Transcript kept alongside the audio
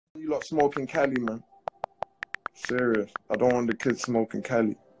lot smoking Cali, man. Serious. I don't want the kids smoking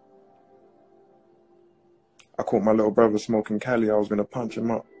Cali. I caught my little brother smoking Cali. I was going to punch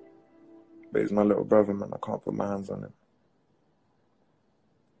him up. But he's my little brother, man. I can't put my hands on him.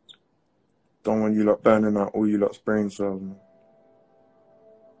 Don't want you lot burning out all you lot's brain cells, man.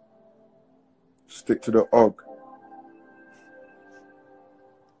 Stick to the og.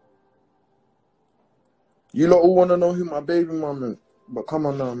 You lot all want to know who my baby mum is. But come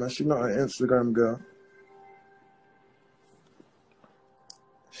on now, man. She's not an Instagram girl.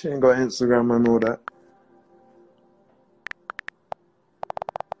 She ain't got Instagram and all that.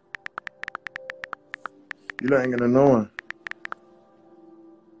 You lot ain't gonna know her.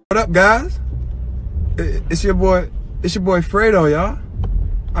 What up, guys? It's your boy Fredo, y'all.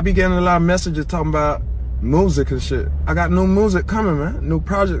 I be getting a lot of messages talking about music and shit. I got new music coming, man. New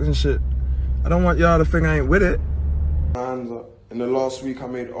projects and shit. I don't want y'all to think I ain't with it. Hands up. In the last week, I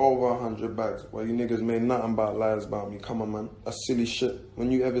made over 100 bags. While you niggas made nothing but lies about me. Come on, man. That's silly shit.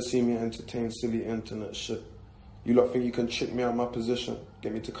 When you ever see me entertain silly internet shit, you lot think you can trick me out my position,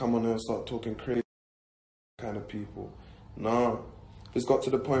 get me to come on here and start talking crazy kind of people. Nah. It's got to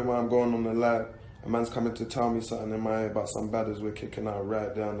the point where I'm going on the live, a man's coming to tell me something in my ear about some badders we're kicking out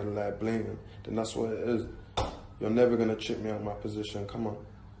right down the live blaming, then that's what it is. You're never gonna trick me out my position. Come on.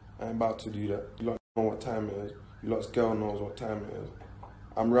 I ain't about to do that. You lot know what time it is. You lot's girl knows what time it is.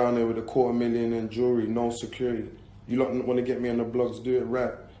 I'm round here with $250,000 in jewelry, no security. You lot want to get me on the blogs, do it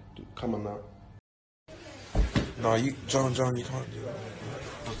right. Come on now. No, John, you can't do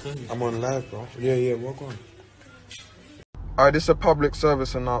that. I'm on live, bro. Yeah, walk on. Alright, this is a public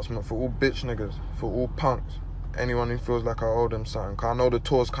service announcement for all bitch niggas, for all punks, anyone who feels like I owe them something. Cause I know the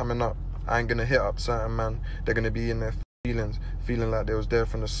tour's coming up. I ain't gonna hit up certain man. They're gonna be in their feelings, feeling like they was there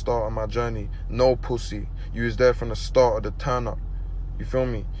from the start of my journey. No pussy. You was there from the start of the turn up. You feel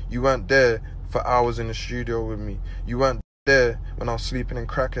me? You weren't there for hours in the studio with me. You weren't there when I was sleeping in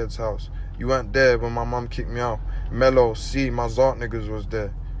Crackhead's house. You weren't there when my mum kicked me out. Mello, C, my Zart niggas was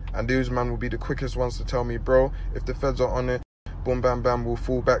there. And these man will be the quickest ones to tell me, bro, if the feds are on it, boom bam bam, we'll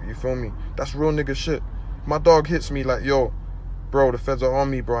fall back, you feel me? That's real nigga shit. My dog hits me like, yo, bro, the feds are on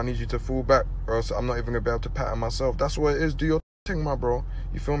me, bro, I need you to fall back, or else I'm not even gonna be able to pattern myself. That's what it is, do your thing, my bro.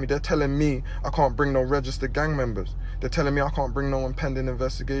 You feel me? They're telling me I can't bring no registered gang members. They're telling me I can't bring no one pending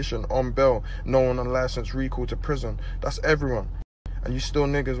investigation, on bail, no one on license recall to prison. That's everyone. And you still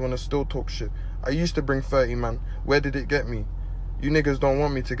niggas wanna still talk shit. I used to bring 30, man. Where did it get me? You niggas don't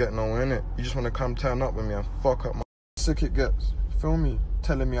want me to get nowhere, innit? You just wanna come turn up with me and fuck up my sick it gets. Feel me?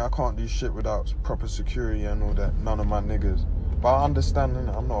 Telling me I can't do shit without proper security and all that. None of my niggas. But I understand,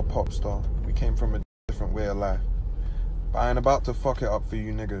 innit? I'm not a pop star. We came from a different way of life. But I ain't about to fuck it up for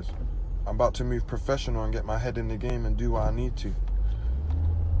you niggas. I'm about to move professional and get my head in the game and do what I need to.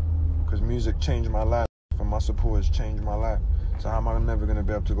 Because music changed my life and my supporters changed my life. So how am I never going to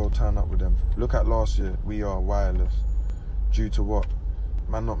be able to go turn up with them? Look at last year. We are wireless. Due to what?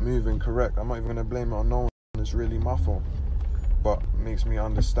 Man not moving correct. I'm not even going to blame it on no one. It's really my fault. But it makes me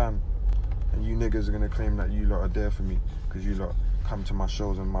understand. And you niggas are going to claim that you lot are there for me. Because you lot come to my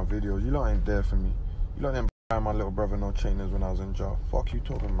shows and my videos. You lot ain't there for me. You lot didn't buy my little brother no trainers when I was in jail. Fuck you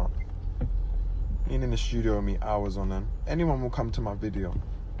talking about? You ain't in the studio with me hours on end. Anyone will come to my video.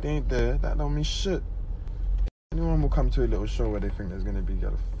 They ain't there. That don't mean shit. Anyone will come to a little show where they think there's going to be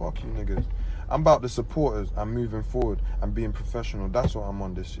together. Fuck you niggas. I'm about the supporters. I'm moving forward. I'm being professional. That's what I'm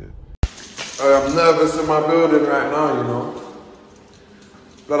on this year. I'm nervous in my building right now, you know.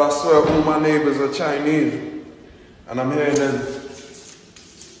 But I swear all my neighbors are Chinese. And I'm hearing them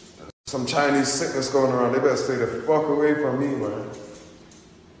some Chinese sickness going around. They better stay the fuck away from me, man.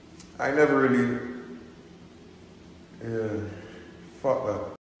 I never really... Yeah. Fuck that.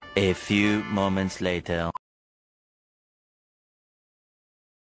 A few moments later.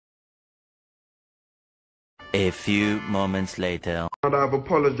 A few moments later. I've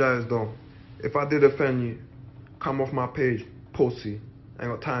apologized though. If I did offend you, come off my page, pussy. I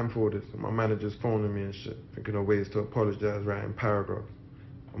ain't got time for this. My manager's phoning me and shit, thinking of ways to apologize, writing paragraphs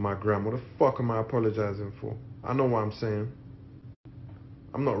on my gram. What the fuck am I apologizing for? I know what I'm saying.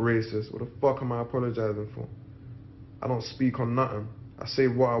 I'm not racist. What the fuck am I apologizing for? I don't speak on nothing. I say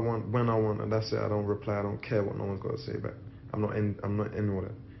what I want, when I want, and that's it. I don't reply. I don't care what no one's got to say back. I'm not in all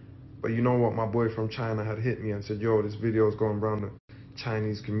that. But you know what? My boy from China had hit me and said, yo, this video's going around the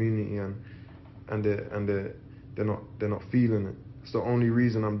Chinese community and they're not feeling it. It's the only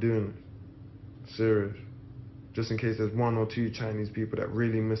reason I'm doing it. Serious. Just in case there's 1 or 2 Chinese people that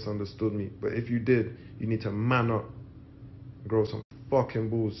really misunderstood me. But if you did, you need to man up. Grow some fucking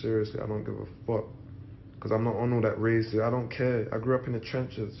balls. Seriously, I don't give a fuck. Because I'm not on all that race. I don't care. I grew up in the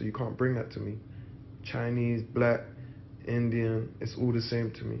trenches, so you can't bring that to me. Chinese, black, Indian, it's all the same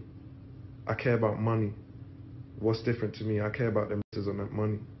to me. I care about money. What's different to me? I care about them on that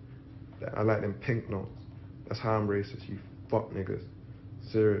money. I like them pink notes. That's how I'm racist, you fuck niggas.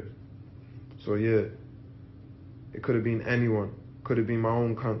 Serious. So yeah, it could have been anyone. Could have been my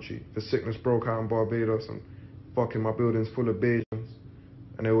own country. The sickness broke out in Barbados and fucking my building's full of Bajans.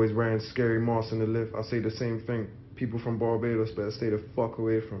 And they're always wearing scary masks in the lift. I say the same thing. People from Barbados better stay the fuck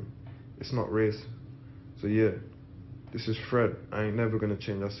away from it. It's not racist. So yeah, this is Fred. I ain't never gonna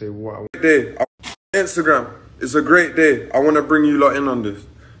change. I say what I want. Day. Instagram. It's a great day. I want to bring you lot in on this.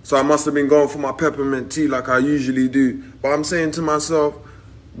 So I must have been going for my peppermint tea like I usually do. But I'm saying to myself,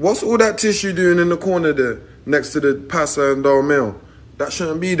 what's all that tissue doing in the corner there next to the Passa and Dalmail? That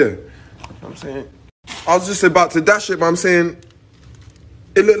shouldn't be there. I'm saying, I was just about to dash it, but I'm saying,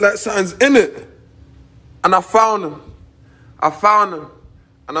 it looked like something's in it. And I found them.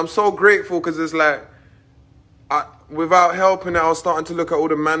 And I'm so grateful because it's like, without helping it, I was starting to look at all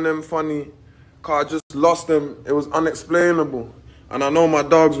the man them funny. Cause I just lost them. It was unexplainable. And I know my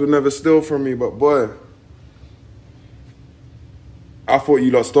dogs would never steal from me, but boy, I thought you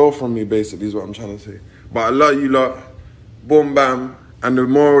lot stole from me, basically, is what I'm trying to say. But I love you lot. Boom, bam. And the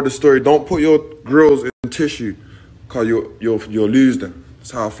moral of the story, don't put your grills in tissue, cause you'll lose them. That's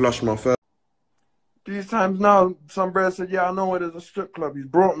how I flush my face. These times now, some brother said, yeah, I know where there's a strip club. He's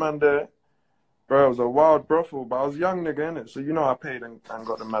brought man there. Bro, it was a wild brothel, but I was a young nigga, innit? So you know I paid and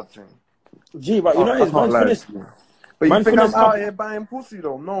got the mad thing. Gee, but you know it's man's finished. But you think I'm out here buying pussy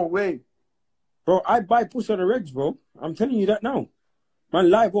though? No way. Bro, I buy pussy on the regs, bro. I'm telling you that now. Man,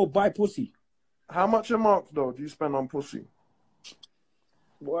 live or buy pussy. How much a month though do you spend on pussy?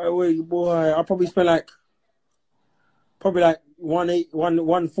 Boy, I probably spend like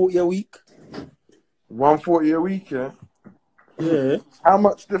 140 a week. 140 a week, yeah? Yeah. How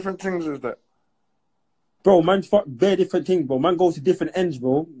much different things is that? Bro, man, fuck bare different things, bro. Man goes to different ends,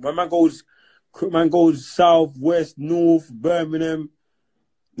 bro. Man goes south, west, north, Birmingham,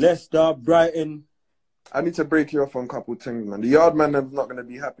 Leicester, Brighton. I need to break you off on a couple things, man. The yard man is not gonna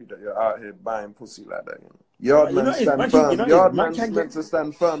be happy that you're out here buying pussy like that. You know? Yard man stand firm. Yard man's meant to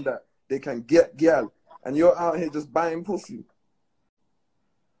stand firm that they can get girl, and you're out here just buying pussy.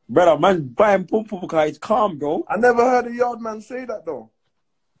 Brother, man, buying pum because it's calm, bro. I never heard a yard man say that though.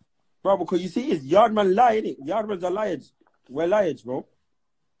 Bro, because you see, it's yard man lie, innit? Yard mans are liars. We're liars, bro.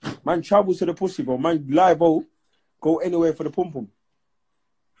 Man travels to the pussy, bro. Man lie, bro. Go anywhere for the pum pum.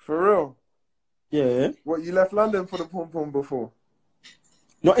 For real? Yeah. What, you left London for the pum pum before?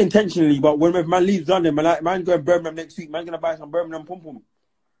 Not intentionally, but when man leaves London, man going Birmingham next week, man gonna buy some Birmingham pum pum.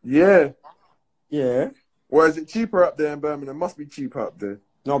 Yeah. Yeah. Or is it cheaper up there in Birmingham? Must be cheaper up there.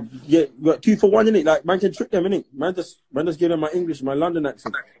 No, yeah, you got 2 for 1, innit? Like, man can trick them, innit? Man just give them my English, my London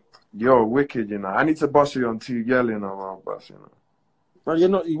accent. You're wicked, you know. I need to boss you on 2 yelling around, boss, you know. Man,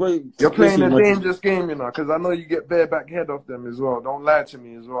 you're playing a dangerous game, you know, because I know you get bareback head off them as well. Don't lie to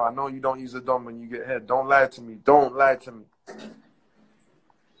me as well. I know you don't use a dom when you get head. Don't lie to me. Don't lie to me.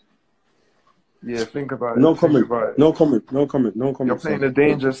 Yeah, think about it. No comment. No comment. You're playing a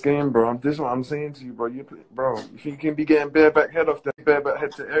dangerous game, bro. This is what I'm saying to you, bro. You think you can be getting bareback head off them, bareback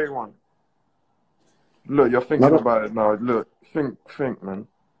head to everyone. Look, you're thinking about it now. Look, think, man.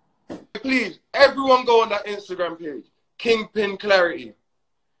 Please, everyone go on that Instagram page. Kingpin Clarity.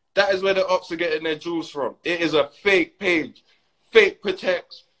 That is where the ops are getting their jewels from. It is a fake page. Fake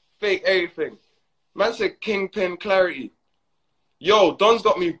protects. Fake everything. Man said Kingpin Clarity. Yo, Don's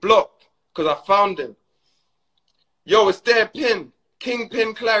got me blocked because I found him. Yo, it's their pin.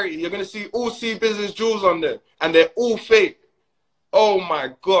 Kingpin Clarity. You're going to see all C Business jewels on there. And they're all fake. Oh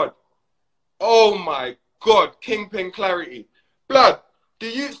my God. Oh my God. Kingpin Clarity. Blood. The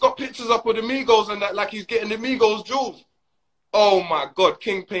youth's got pictures up with the Migos and that like he's getting the Migos jewels. Oh my God,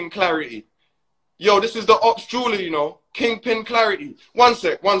 Kingpin Clarity. Yo, this is the ops jeweler, you know. Kingpin Clarity. One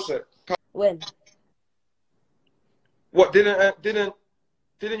sec. When? What, didn't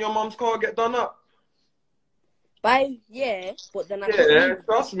your mum's car get done up? Yeah, but then I Yeah,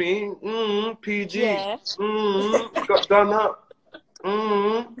 trust me. PG. Yeah. Got done up.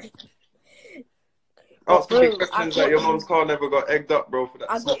 Ask me questions that your mum's car never got egged up, bro, for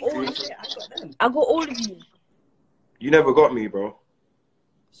that. I got all of you. You never got me, bro.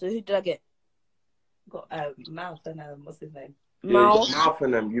 So who did I get? Got Mouth and what's his name? Yeah, Mouth. you got Mouth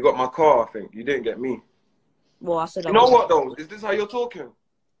and them. You got my car, I think. You didn't get me. Well, I said You know what, though? Is this how you're talking?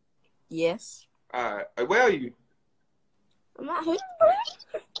 Yes. Alright. Where are you? I'm at home.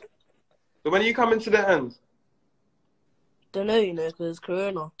 So when are you coming to the end? Don't know, you know, because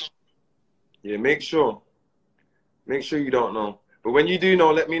Corona. Yeah, make sure. Make sure you don't know. But when you do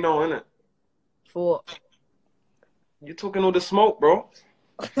know, let me know, innit? For what? You're talking all the smoke, bro.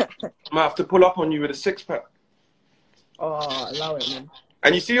 Might have to pull up on you with a 6-pack. Oh, allow it, man.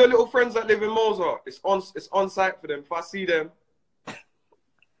 And you see your little friends that live in Mozart? It's on site for them. If I see them,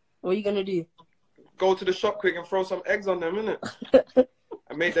 What are you gonna do? go to the shop quick and throw some eggs on them, innit?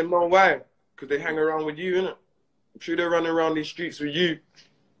 And make them know why. Because they hang around with you, innit? I'm sure they're running around these streets with you.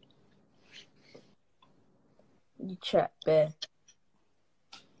 You chat, bear.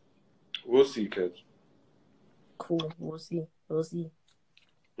 We'll see, kids. Cool. We'll see. We'll see.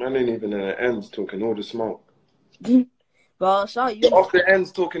 Man ain't even in the ends talking all the smoke. But I'll shout you. Off the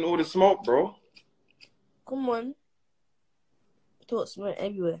ends talking all the smoke, bro. Come on. Talk smoke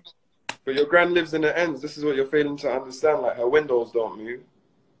everywhere. But your gran lives in the ends. This is what you're failing to understand. Like, her windows don't move.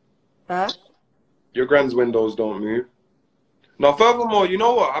 Huh? Your gran's windows don't move. Now, furthermore, you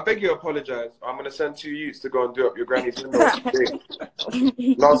know what? I beg you apologize. I'm going to send 2 youths to go and do up your granny's windows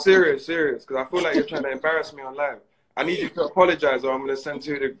today. No, serious. Because I feel like you're trying to embarrass me on live. I need you to apologize, or I'm going to send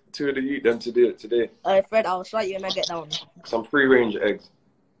two of the youth them to do it today. Alright, Fred, I'll shout you when I get down. Some free-range eggs.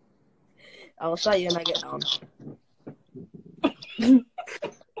 I'll shout you when I get down.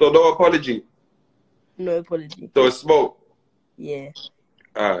 So no apology. No apology. So it's smoke. Yeah.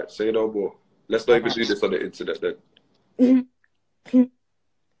 Alright, say no more. Let's not even do this on the internet then.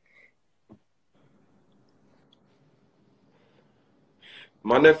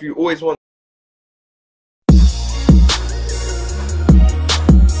 My nephew always wants